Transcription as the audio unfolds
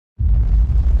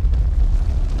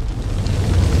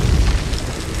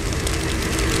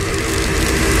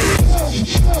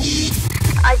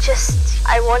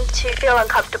want to feel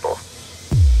uncomfortable.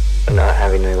 Not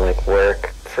having to like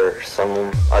work for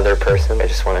some other person. I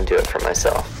just want to do it for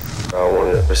myself. I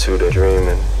want to pursue the dream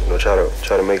and try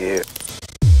to make it here.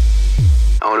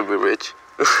 I want to be rich.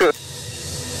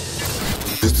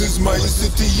 This is my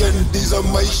city and these are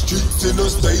my streets in a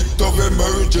state of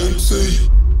emergency.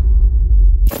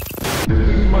 This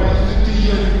is my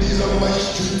city and these are my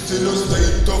streets in a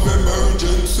state of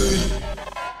emergency.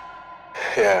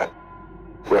 Yeah,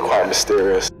 we're quite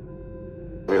mysterious.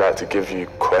 We like to give you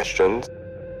questions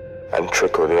and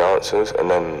trickle the answers, and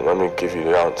then when we give you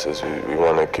the answers, we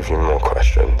want to give you more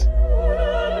questions.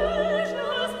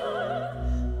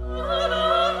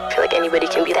 I feel like anybody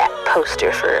can be that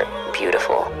poster for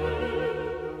beautiful.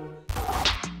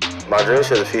 My dreams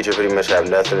for the future pretty much have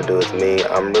nothing to do with me.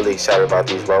 I'm really excited about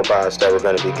these robots that we're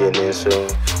going to be getting in soon.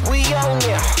 We on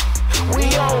now. We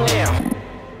on now.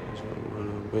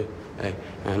 Hey,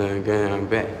 I'm good, I'm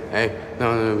back. Hey,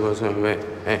 don't know what's on back.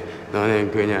 Hey,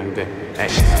 don't good, I'm back. Hey.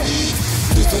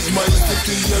 This is my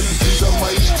city and these are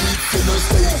my streets in a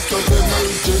state of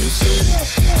emergency.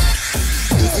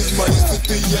 This is my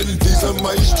city and these are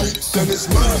my streets and it's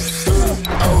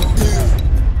murder out here.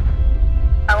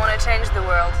 I want to change the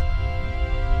world.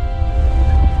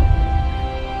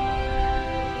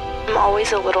 I'm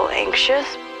always a little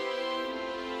anxious.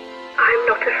 I'm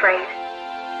not afraid.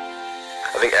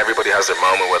 I think everybody has their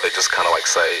moment where they just kind of like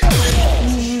say,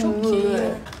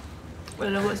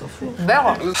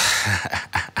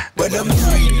 But I'm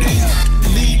breathing,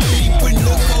 knee deep with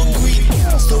no concrete.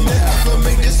 So never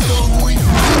make this song weak.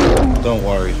 Don't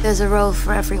worry. There's a road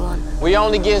for everyone. We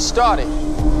only getting started.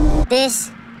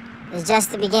 This is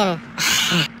just the beginning.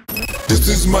 This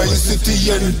is my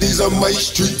city and these are my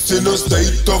streets in a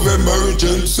state of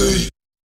emergency.